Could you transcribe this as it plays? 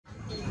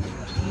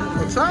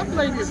What's up,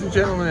 ladies and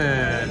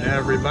gentlemen?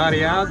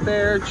 Everybody out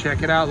there,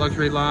 check it out.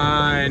 Luxury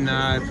line,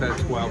 it's at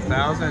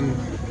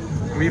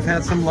 12,000. We've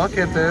had some luck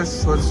at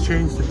this. Let's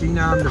change the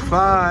denom to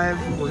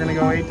 5. We're gonna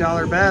go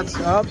 $8 bets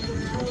up.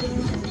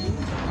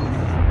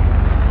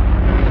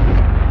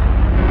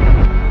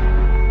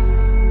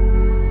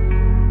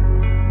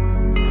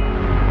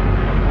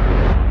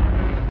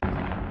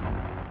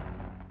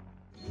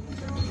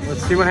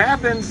 Let's see what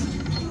happens.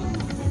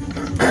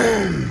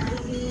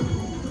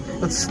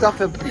 Let's stuff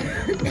it.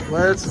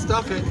 Let's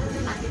stuff it.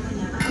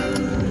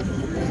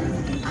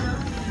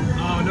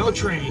 Oh, no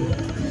train.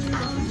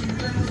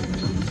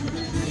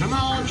 Come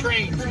on,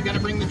 trains. We gotta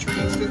bring the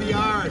trains to the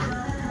yard.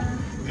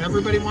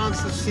 Everybody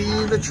wants to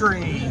see the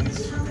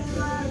trains.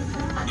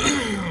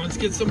 Let's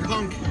get some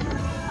punk.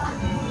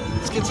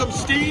 Let's get some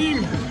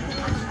steam.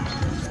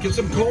 Let's get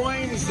some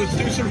coins. Let's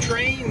do some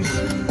trains.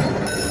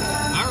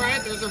 All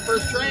right, there's our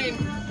first train.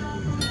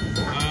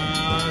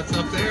 It's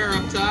up there,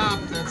 up top.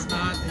 That's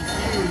not a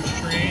huge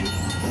train.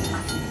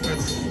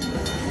 That's,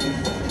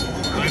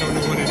 I don't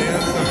know what it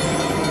is.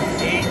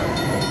 8?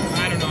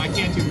 I don't know, I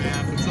can't do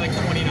math. It's like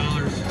 $20.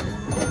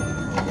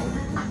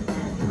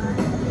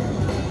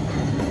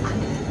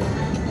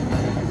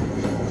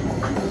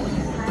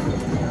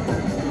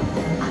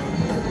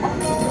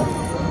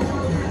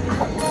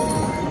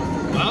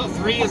 Well,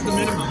 3 is the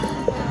minimum.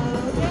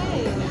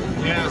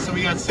 Okay. Yeah, so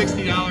we got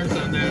 $60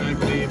 on that, I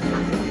believe.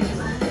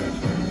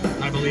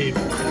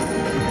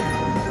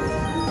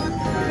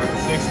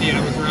 60, I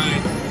was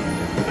right.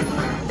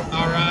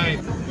 All right.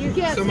 You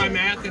guessed so my it.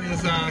 math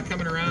is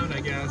coming around,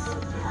 I guess.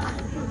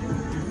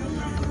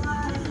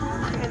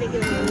 I think it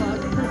was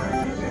luck.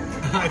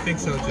 I think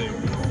so too.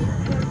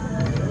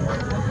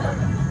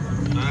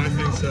 I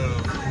think so.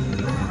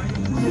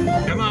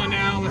 Come on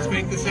now, let's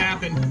make this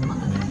happen.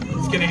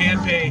 Let's get a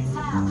hand pay.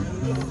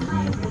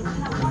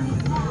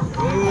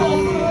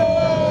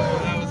 Oh,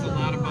 that was a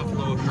lot of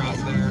buffalo across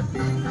there.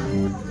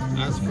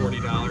 That's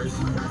 $40.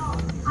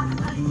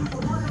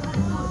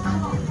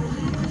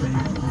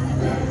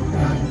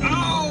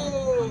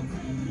 Oh!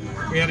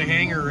 We had a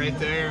hanger right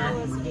there. I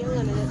was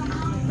feeling it.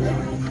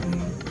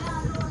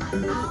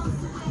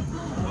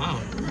 Wow.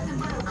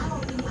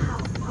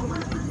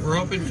 We're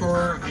hoping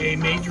for a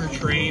major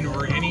train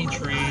or any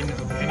train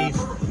of any.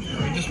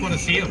 We just want to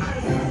see them.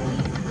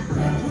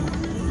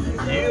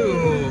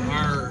 You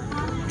are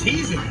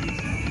teasing.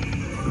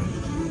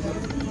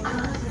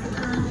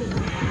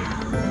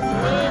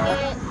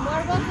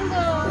 More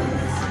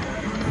buffaloes.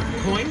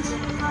 Coins?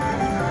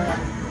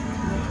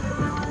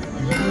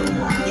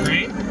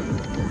 Train?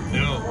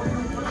 No.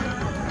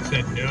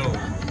 Said no.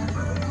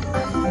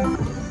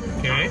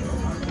 Okay.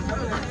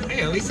 Hey,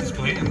 at least it's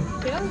playing.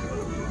 Yeah.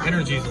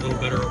 Energy's a little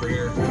better over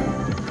here.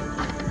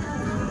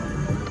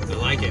 I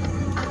like it.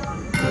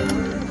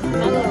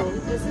 Oh,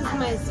 this is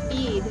my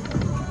speed.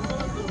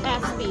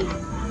 Half speed.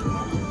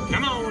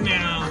 Come on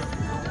now.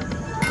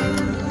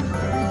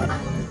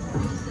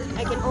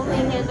 I can only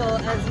handle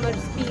as much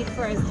speed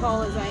for as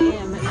tall as I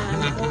am, and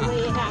I'm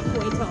only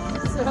halfway tall,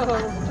 so...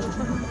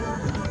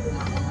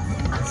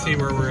 Let's see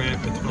where we're at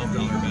with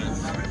 $12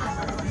 bets.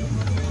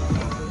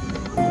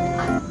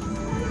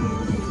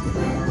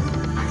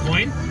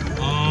 Coin?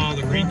 Oh,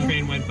 the green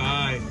train went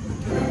by.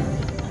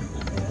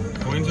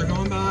 Coins are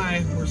going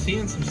by. We're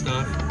seeing some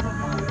stuff.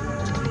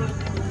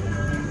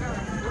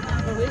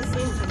 Well, we've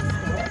seen some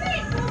stuff.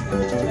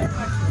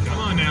 Come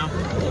on now.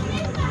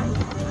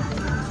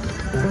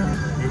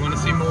 We want to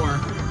see more.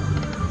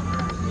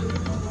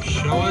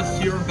 Show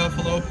us your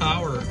buffalo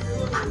power.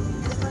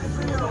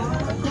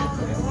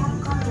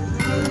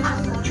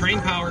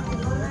 Train power.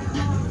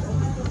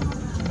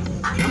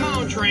 Come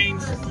on,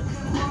 trains.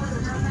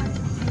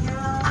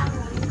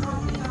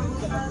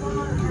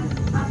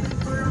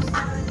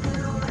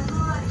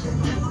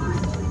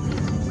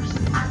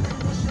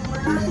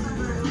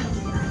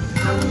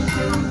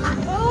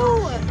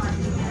 Oh,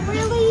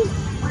 really?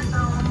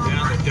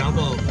 Yeah, the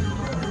double.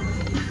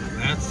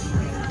 That's...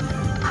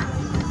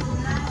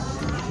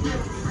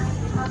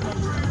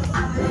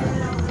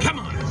 Come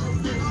on.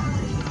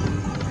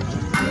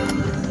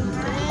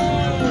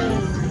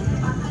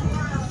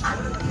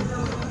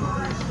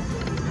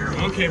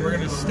 Okay, we're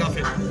gonna stuff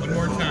it one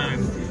more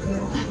time.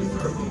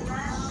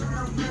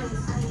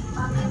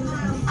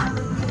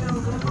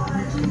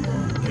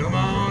 Come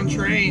on,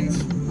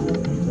 trains.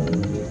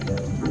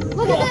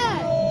 Look at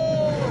that!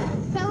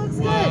 That looks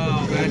good.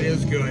 Wow, that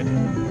is good.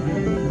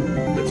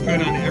 That's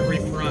good on every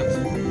front.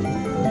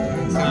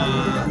 It's,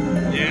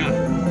 yeah.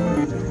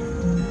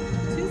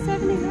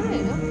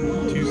 279.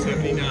 Okay.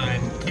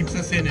 279. Keeps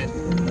us in it.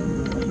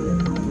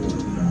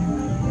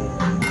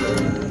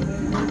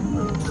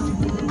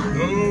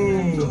 Oh.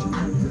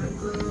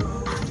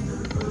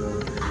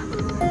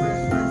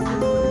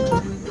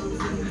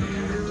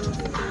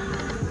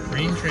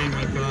 Green train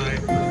went by.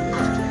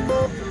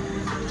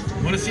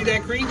 Want to see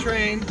that green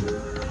train?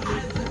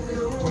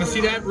 Want to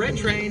see that red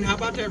train? How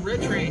about that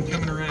red train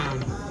coming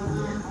around?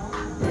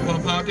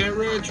 Pump out that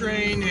red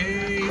train,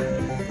 hey.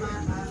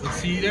 Let's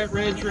see that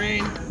red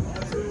train.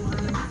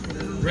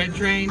 Red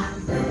train.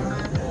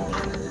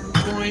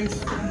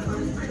 Coins.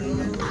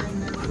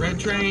 Red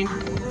train.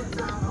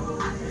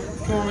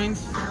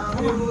 Coins.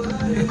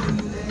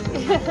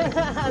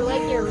 I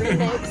like your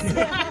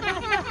remix.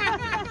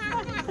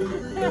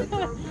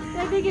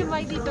 I think it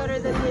might be better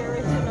than the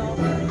original.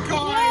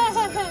 Coins!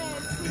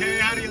 Yes! Hey,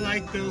 how do you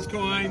like those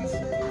coins?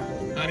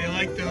 How do you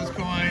like those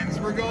coins?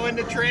 We're going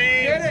to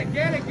trains. Get it,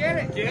 get it, get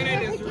it. Get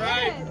it is Get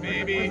right, it.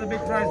 baby. What's the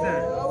big prize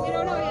there? Oh, we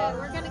don't know yet.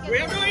 We're gonna get. We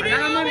have no idea.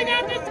 We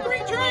got the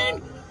green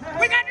train.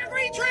 We got the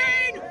green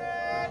train.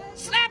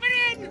 Slap it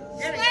in.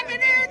 Slap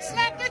it in.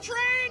 Slap the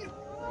train.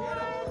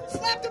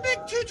 Slap the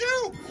big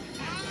tutu.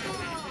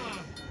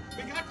 Ah,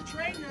 we got the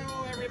train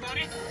now,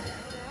 everybody.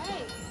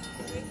 Alright,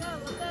 here we go.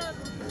 Look up.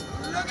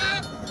 Look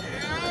up.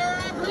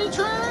 Yeah, green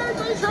train.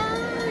 Green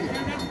train.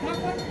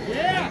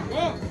 Yeah.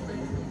 Whoa.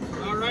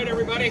 All right,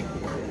 everybody.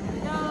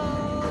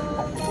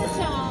 No.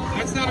 Cha-cha.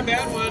 That's not a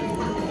bad one.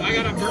 I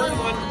got a bird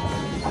one.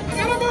 I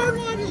got a bird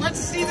one. Let's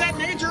see that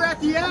major at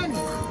the end.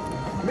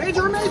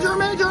 Major, major,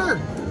 major.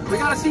 We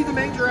got to see the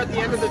major at the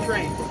end of the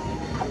train.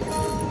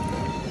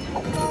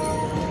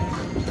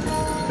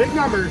 Big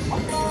numbers.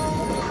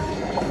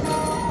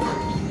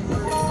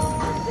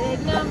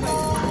 Big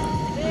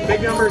numbers.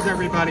 Big numbers,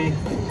 everybody.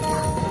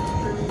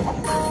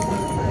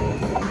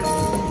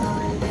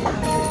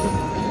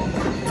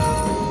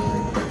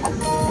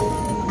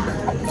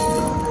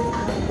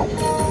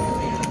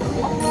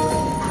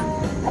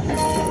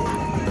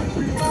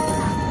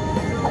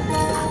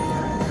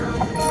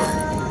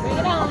 Bring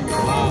it on.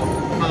 Wow,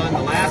 come on,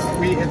 the last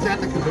it's at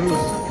the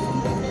caboose.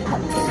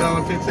 So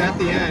if it's at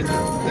the end,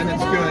 then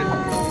it's good.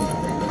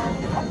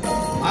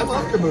 I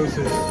love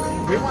cabooses.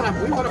 We wanna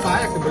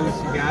buy a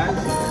caboose, you guys.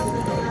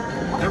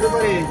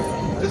 Everybody,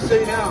 just so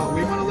you know,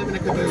 we wanna live in a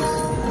caboose.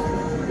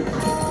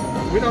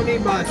 We don't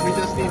need much, we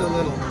just need a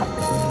little.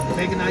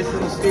 Make a nice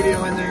little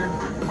studio in there.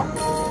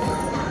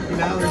 You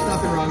know, there's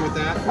nothing wrong with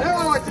that.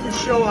 No, it didn't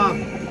show up.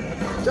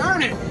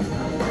 Darn it!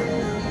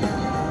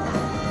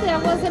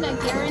 That wasn't a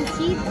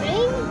guaranteed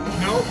thing?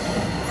 Nope.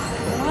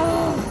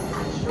 Oh.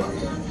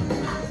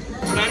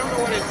 But I don't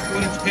know what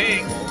it's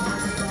paying.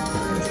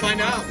 Let's find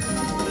out.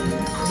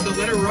 So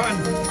let it run.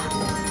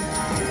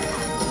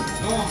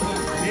 Oh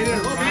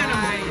man,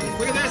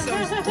 look at this.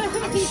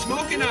 I'm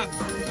smoking a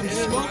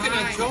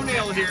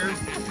toenail here.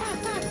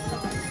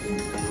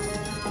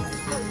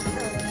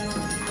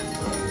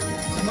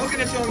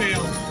 Smoking a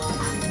toenail.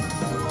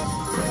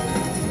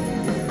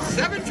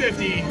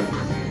 $7.50.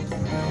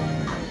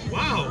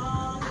 Wow.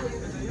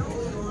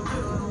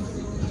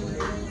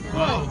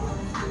 Wow.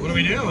 What do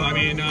we do? I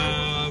mean,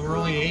 we're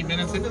only 8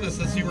 minutes into this.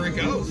 Let's see where it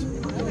goes.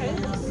 Okay.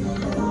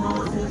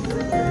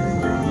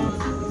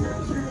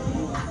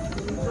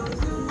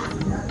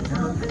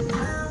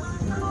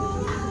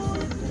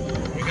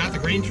 We got the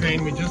green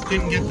train. We just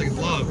didn't get the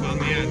glove on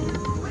the end.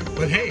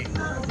 But hey,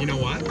 you know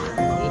what?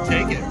 We'll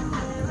take it.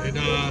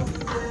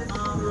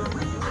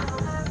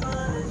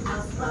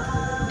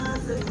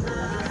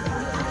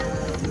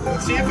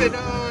 Let's see if we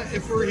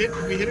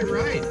hit it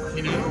right.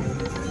 You know.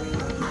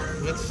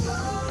 Let's.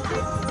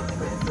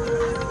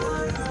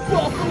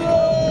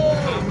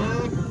 I'm a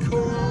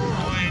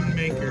coin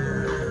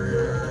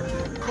maker.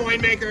 Coin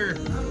maker.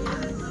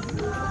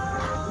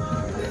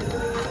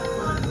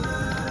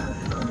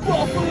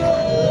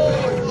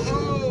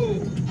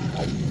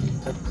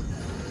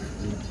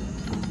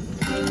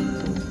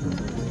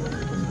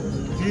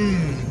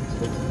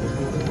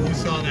 You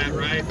saw that,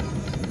 right?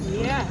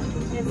 Yeah,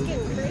 it's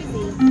getting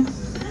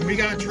crazy. We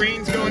got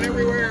trains going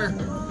everywhere.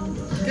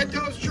 Get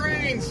those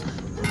trains.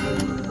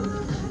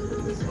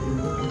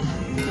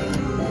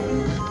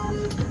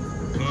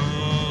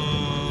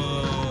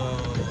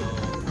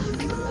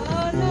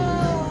 Oh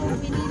no,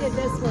 we needed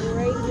this one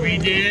right here. We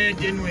did,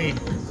 didn't we?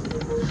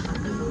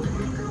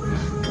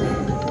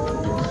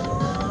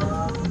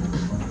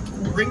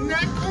 Bring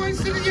that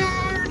coins to the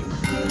yard.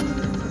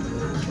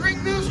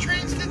 Bring those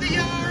trains to the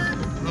yard.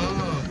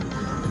 Oh,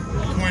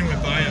 a coin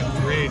would buy a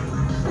 3.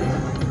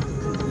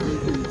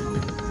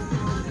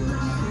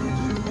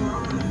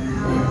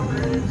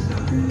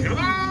 Come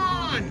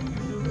on!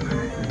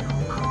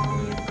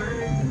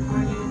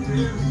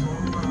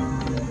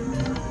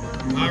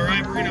 All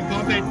right, we're gonna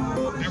bump it,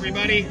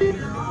 everybody.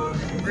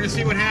 We're gonna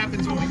see what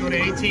happens when we go to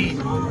 18.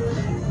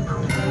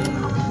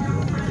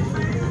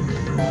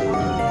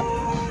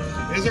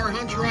 Is our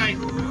hunch right?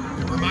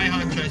 Or my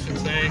hunch, I should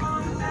say.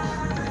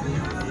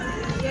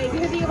 Yeah,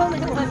 you're the only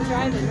one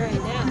driving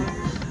right now.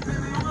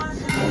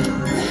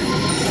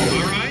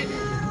 All right.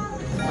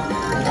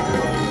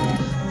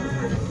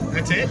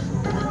 That's it?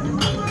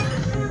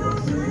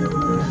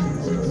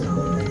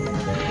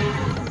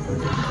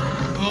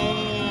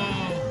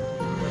 Oh.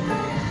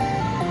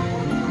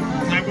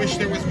 I wish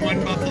there was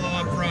one buffalo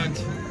up front.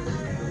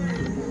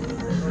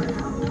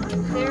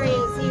 There he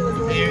is. He was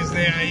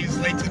late. He was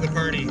late to the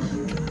party.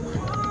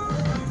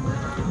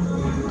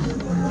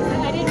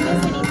 I didn't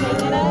miss anything,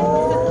 did I?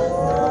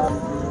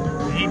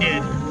 He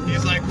did.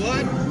 He's like,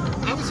 what?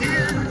 I was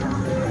here.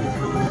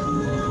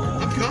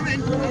 I'm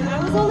coming. I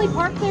was only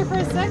parked there for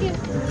a second.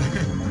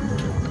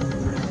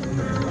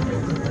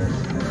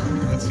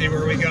 see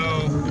where we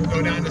go.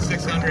 Go down to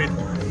 600.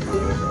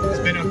 It's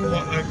been a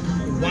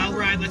wild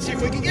ride. Let's see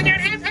if we can get that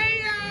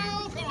happy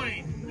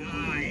coin.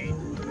 Nice.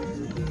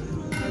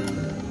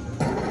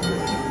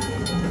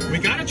 We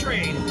got a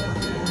train.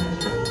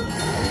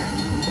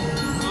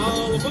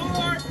 All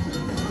aboard.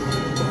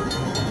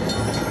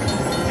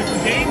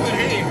 Different game, but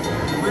hey,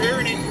 we're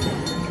hearing it.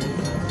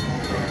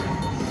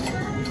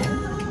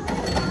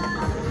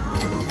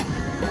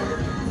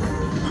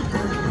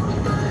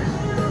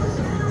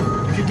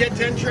 You could get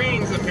 10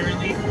 trains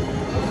apparently.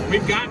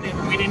 We've gotten it.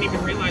 We didn't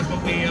even realize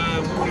what we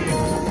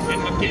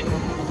ended up getting.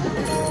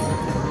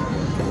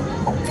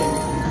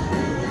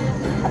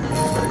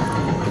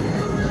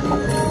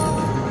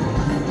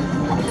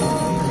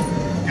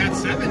 Got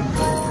 7.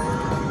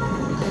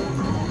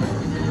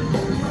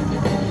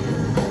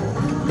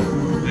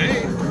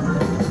 Hey,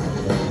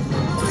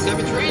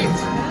 7 trains.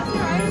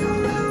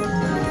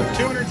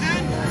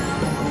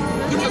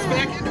 210. Put us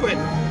back into it.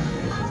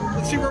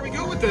 Let's see where we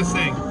go with this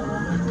thing.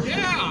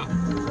 Yeah.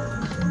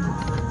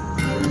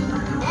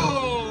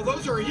 Oh,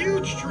 those are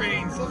huge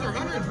trains. Those are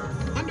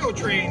hundo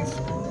trains.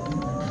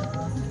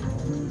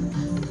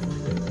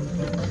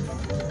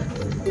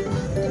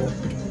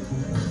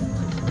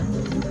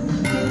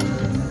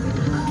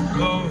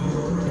 Oh.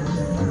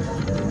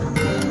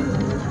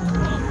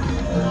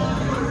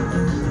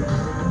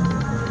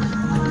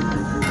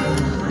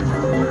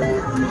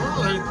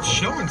 Oh, they're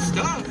showing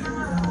stuff.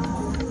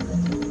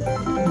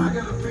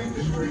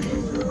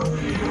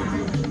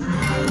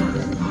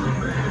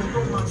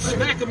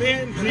 Smack them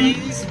in,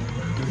 please.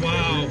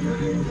 Wow.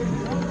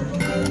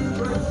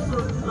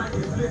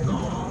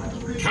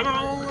 Come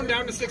on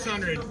down to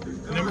 600.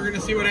 And then we're going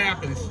to see what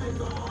happens.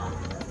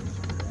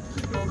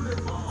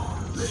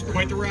 It's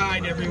quite the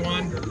ride,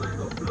 everyone.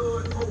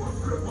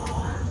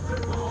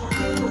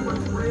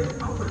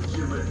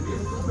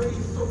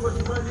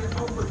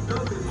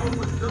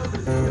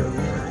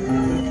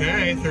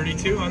 Okay,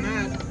 32 on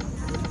that.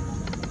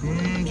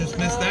 Just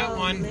missed that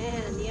one.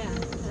 Man, yeah.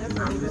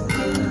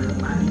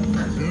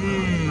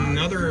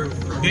 Another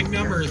big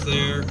numbers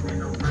there.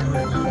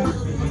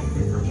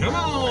 Come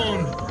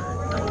on!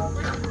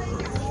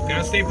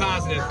 Gotta stay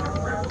positive.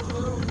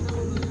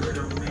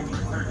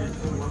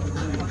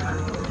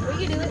 We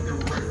can do it. We'll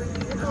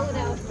pull it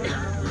out.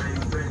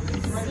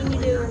 Seen you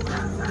do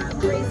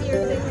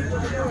crazier things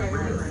before.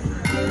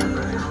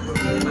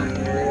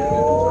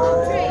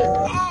 Train.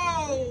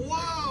 Oh,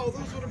 wow!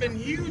 Those would have been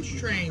huge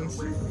trains.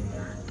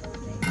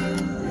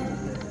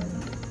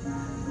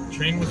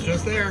 Train was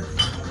just there.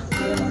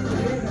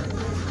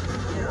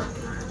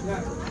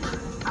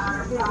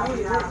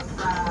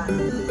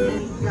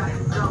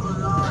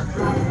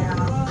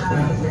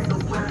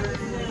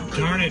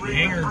 Darn it,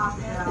 hanger.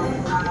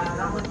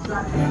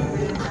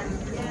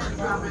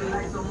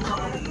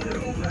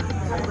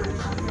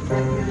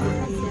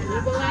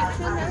 Legal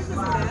action, there's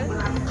not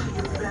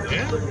bad.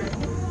 Yeah.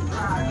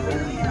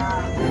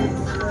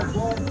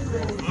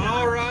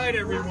 All right,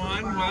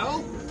 everyone.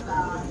 Well,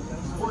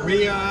 we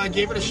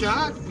gave it a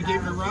shot. We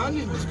gave it a run.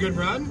 It was a good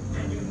run.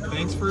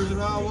 Thanks for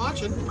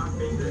watching.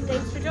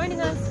 Thanks for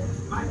joining us.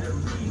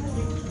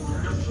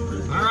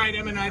 All right,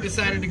 Em and I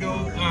decided to go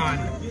on,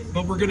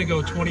 but we're going to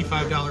go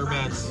 $25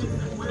 bets,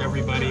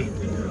 everybody.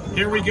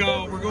 Here we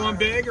go. We're going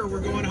big or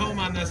we're going home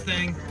on this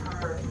thing.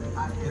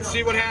 Let's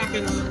see what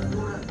happens.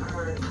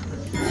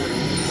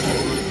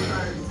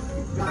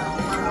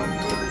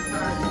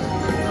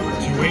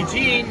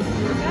 $218.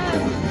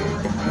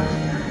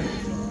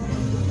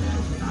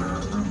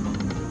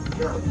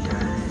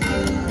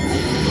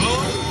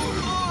 Oh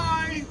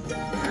boy!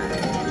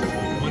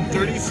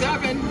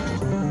 137.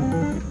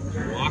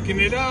 Walking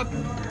it up.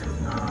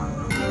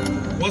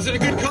 Was it a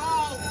good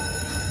call?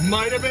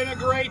 Might have been a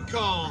great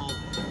call.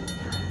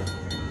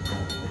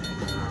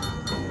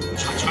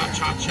 Cha cha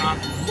cha cha.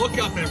 Look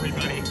up,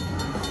 everybody.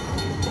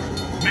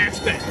 Max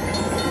bet.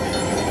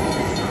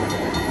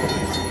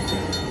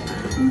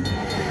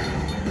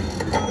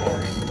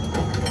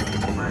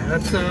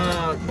 That's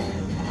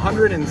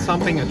 100 and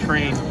something a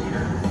train,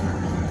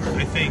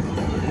 I think.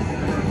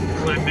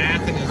 My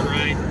mathing is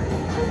right.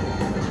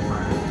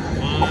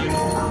 1,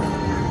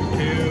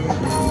 2, 4,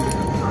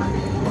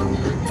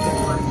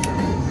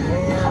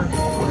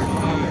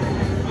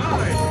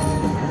 5.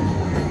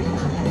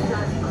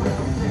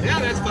 Yeah,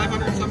 that's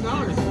 $500 and some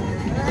dollars. All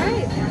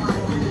right.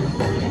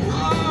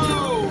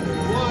 Oh,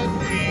 what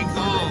a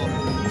call.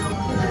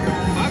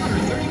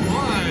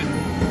 531.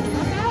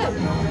 Not bad.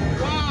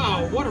 Wow,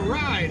 what a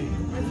ride.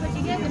 That's what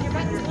you get when you're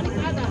betting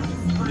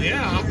 $25.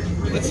 Yeah,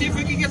 let's see if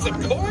we can get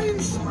some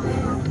coins.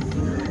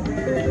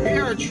 We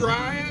are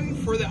trying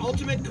for the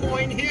ultimate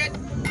coin hit.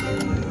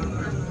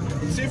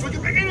 Let's see if we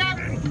can make it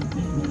happen.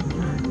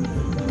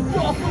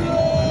 Buffalo!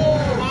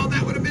 Wow,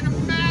 that would have been a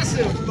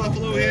massive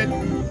Buffalo hit.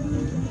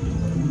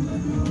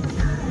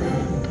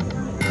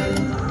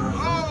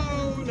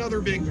 Oh, another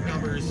big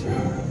numbers.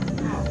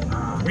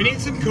 We need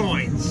some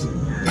coins.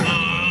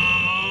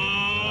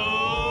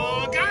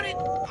 Got it!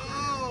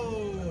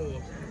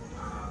 Oh!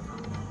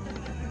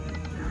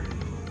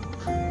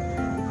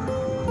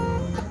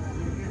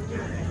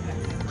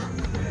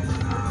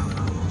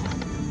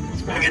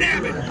 Make it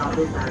happen.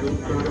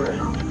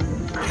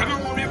 Come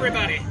on,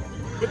 everybody.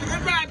 Put the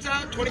good vibes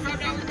out.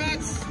 $25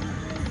 bets.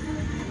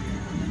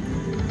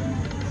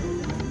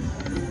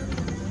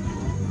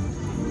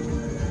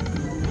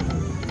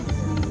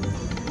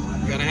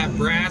 Gotta have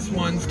brass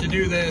ones to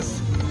do this.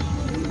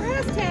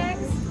 Brass tacks.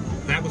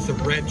 That was the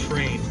red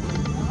train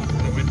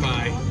that went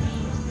by.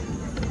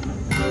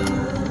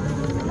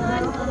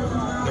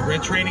 The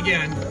red train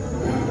again.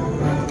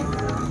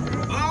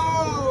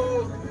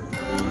 Oh!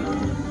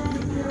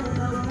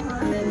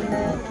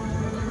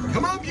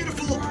 Come on,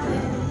 beautiful.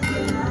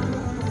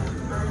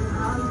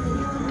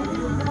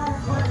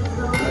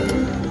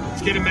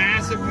 Let's get a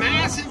massive,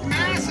 massive,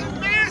 massive,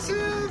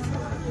 massive.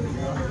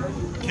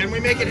 Can we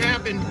make it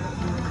happen?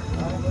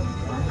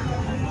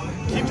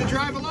 Keep the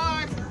drive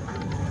alive.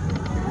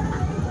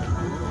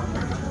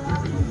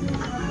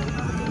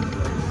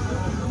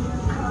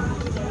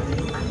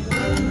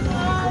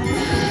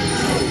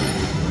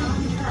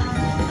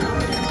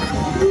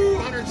 Ooh,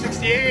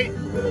 168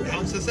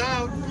 helps us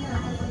out.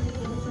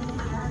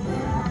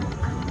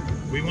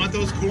 We want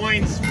those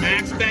coins.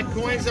 Max bet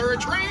coins are a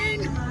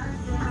train.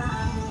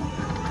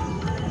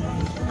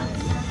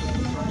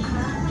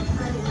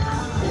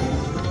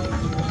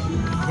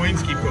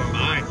 Coins keep going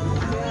by.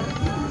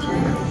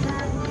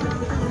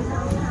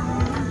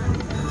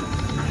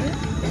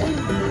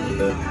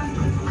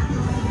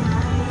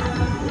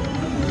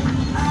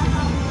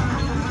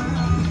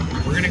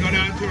 We're gonna go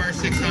down to our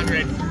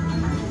 600.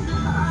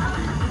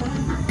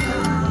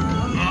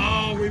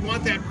 Oh, we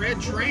want that red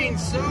train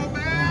so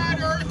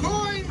bad, or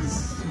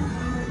coins.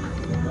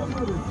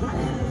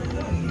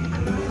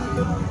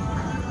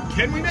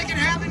 Can we make it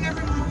happen,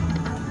 everyone?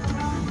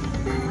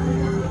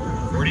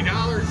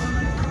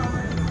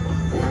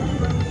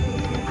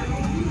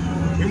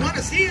 $40. We want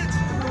to see it.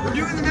 We're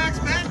doing the max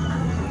bet.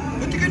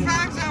 Put the good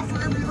vibes out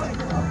for everything.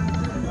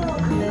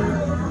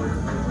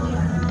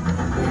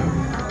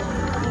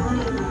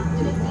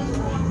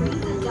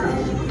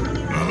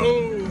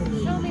 Oh.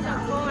 Show me the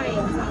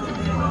coins.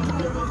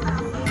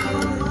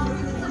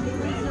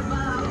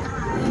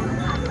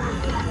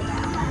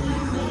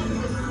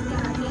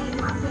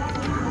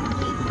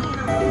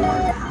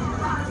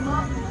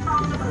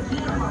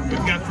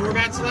 We've got 4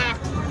 bets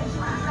left.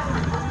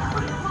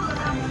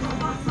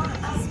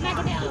 Smack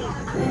it down.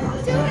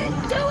 Do it,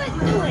 do it,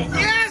 do it.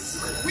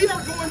 Yes! We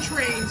are going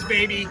trains,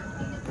 baby.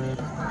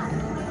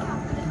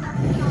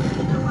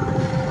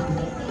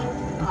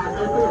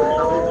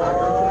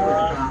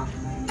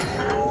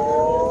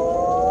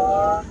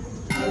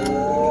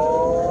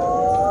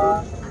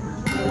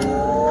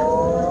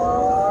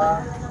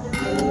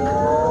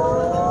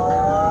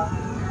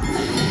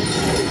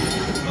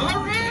 All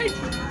right.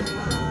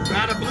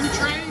 Got a blue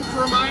train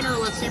for a minor.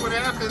 Let's see what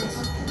happens.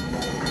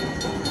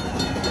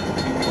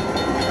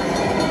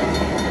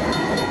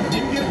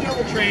 Didn't get a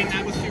double train.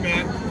 That was too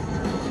bad.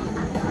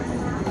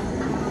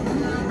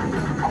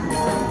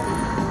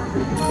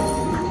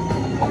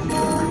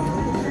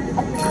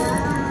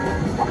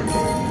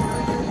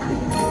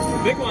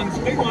 Big ones,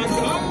 big ones.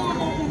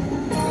 Oh,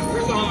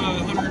 there's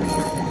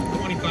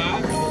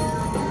 125.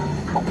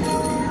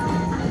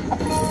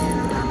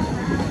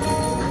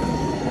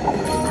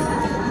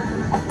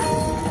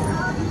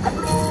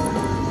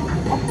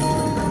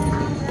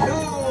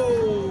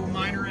 No,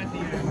 minor at the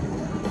end.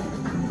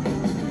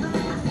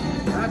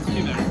 That's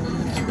too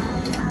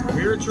bad.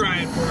 We were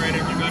trying for it,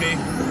 everybody.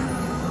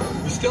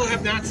 We still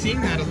have not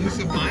seen that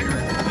elusive minor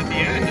at the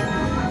end.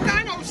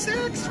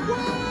 906, what?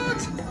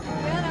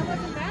 Yeah, that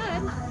wasn't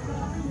bad.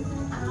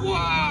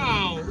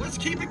 Wow, let's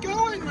keep it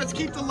going. Let's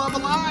keep the love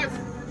alive.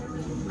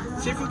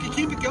 See if we can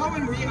keep it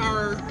going. We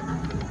are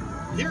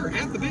here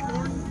at the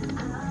Bighorn.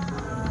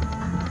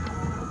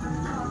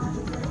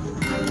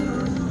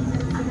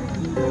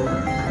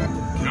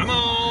 Come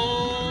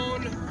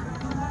on.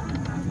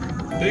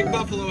 Big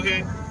buffalo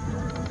hit.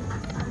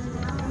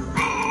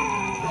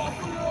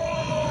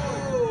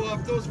 Oh,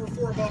 if those were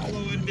 4 buffalo,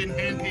 it would have been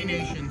Handpay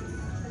Nation.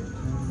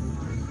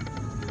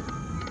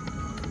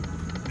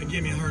 It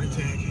gave me a heart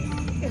attack.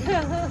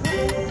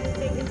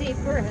 Take a deep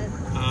breath.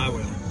 I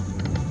will.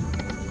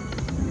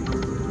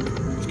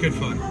 It's good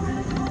fun.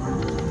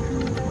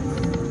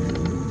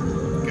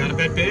 Gotta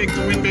bet big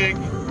to win big.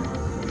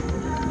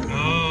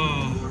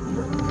 Oh.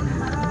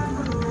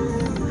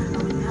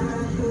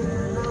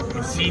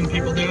 I've seen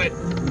people do it.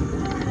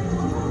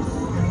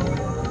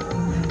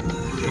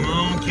 Come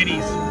on,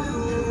 kitties.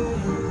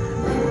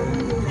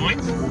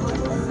 Coins?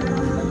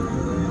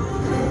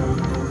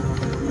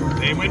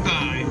 They went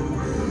by.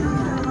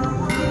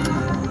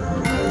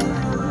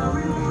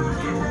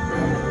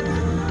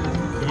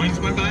 Coins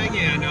went by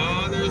again.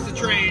 Oh, there's the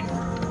train.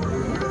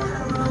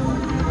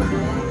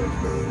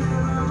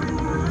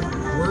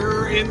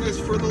 We're in this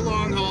for the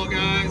long haul,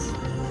 guys.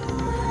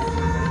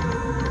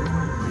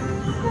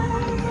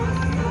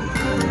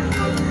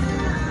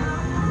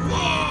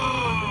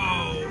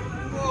 Whoa!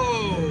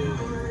 Whoa!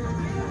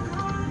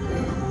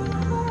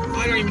 I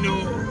don't even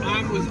know.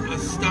 I was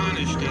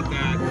astonished at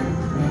that.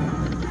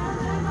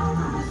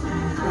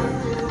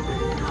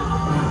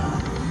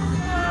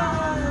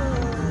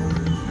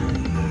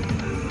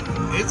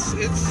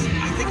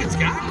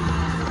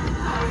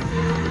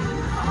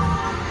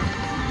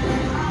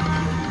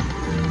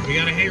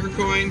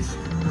 coins.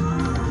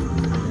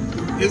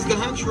 Is the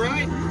hunch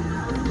right?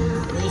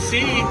 We'll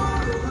see.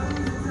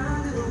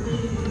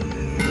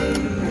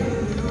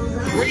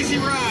 Crazy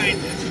ride.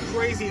 It's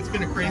crazy. It's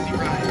been a crazy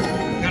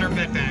ride. Got our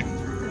bet back.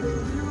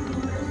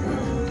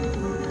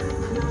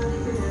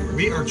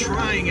 We are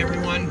trying,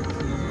 everyone.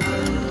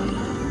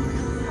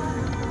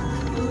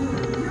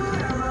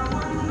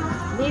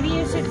 Maybe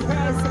you should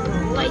try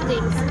some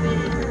lightning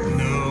speed.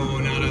 No,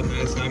 not on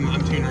this.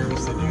 I'm too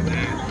nervous to do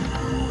that.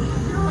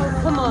 Oh,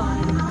 come on.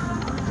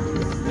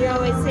 You're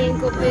always saying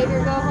go big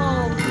or go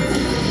home.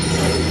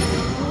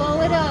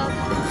 Blow it up.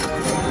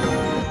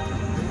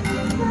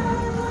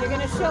 If you're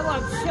gonna show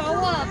up,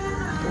 show up.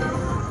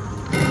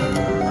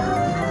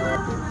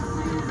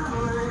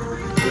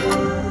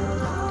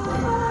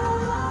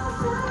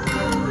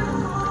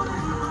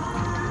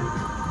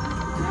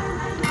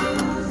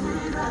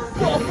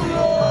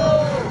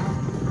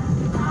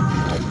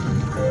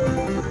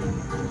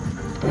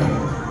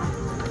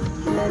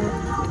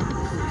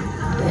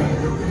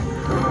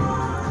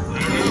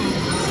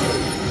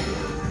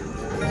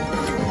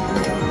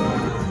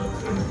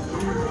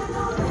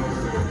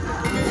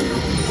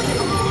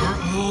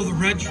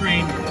 Red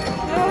train.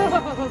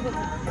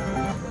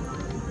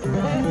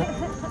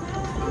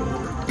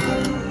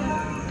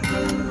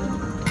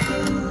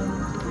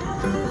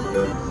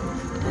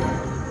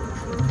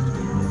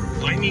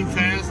 Lightning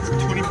fast,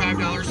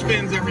 $25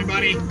 spins,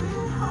 everybody.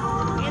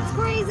 It's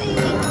crazy.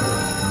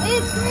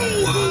 It's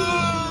crazy.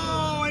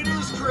 Whoa, it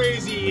is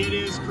crazy. It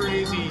is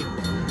crazy.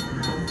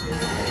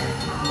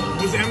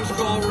 Was M's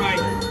call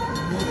right?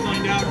 We'll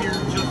find out here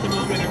in just a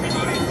moment,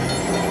 everybody.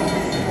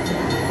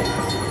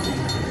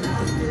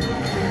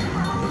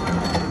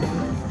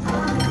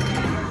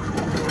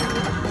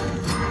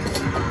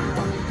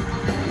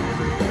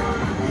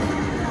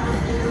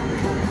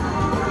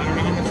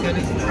 That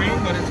is a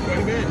train, but it's quite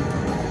a bit.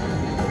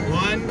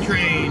 One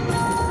train.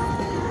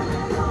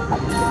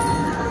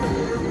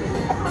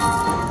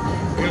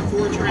 We got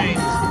 4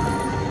 trains.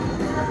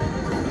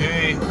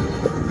 Okay.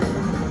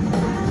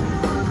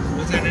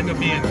 What's that end up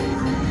being?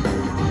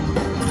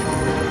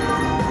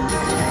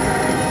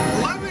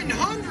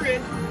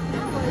 1,100?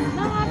 That was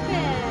not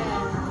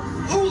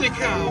bad. Holy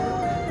cow.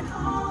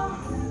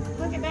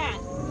 Look at that.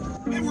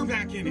 And we're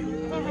back in it.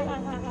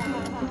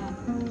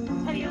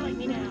 How do you like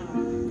me now?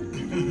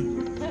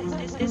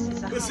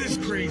 This is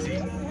crazy.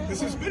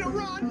 This has been a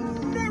run.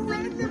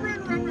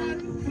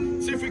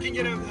 See if we can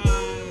get a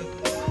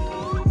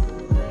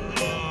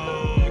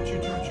choo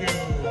choo choo.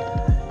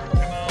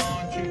 Come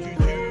on, choo choo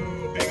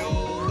choo. Big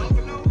old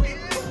buffalo hit.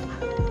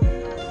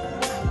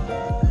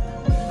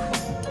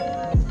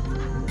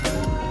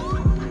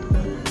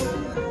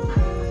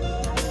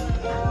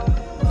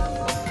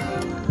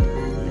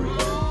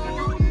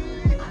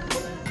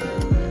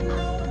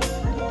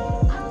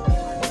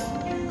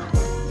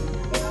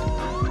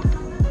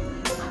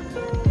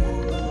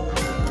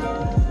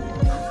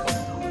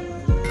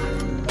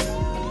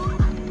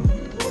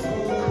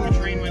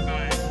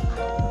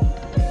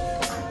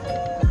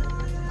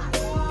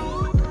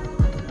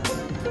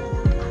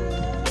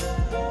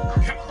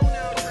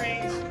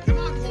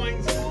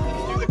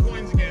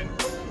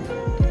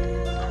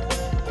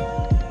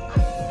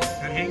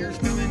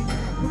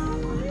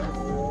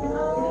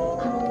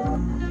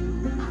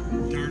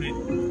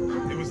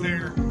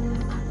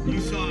 You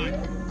saw it.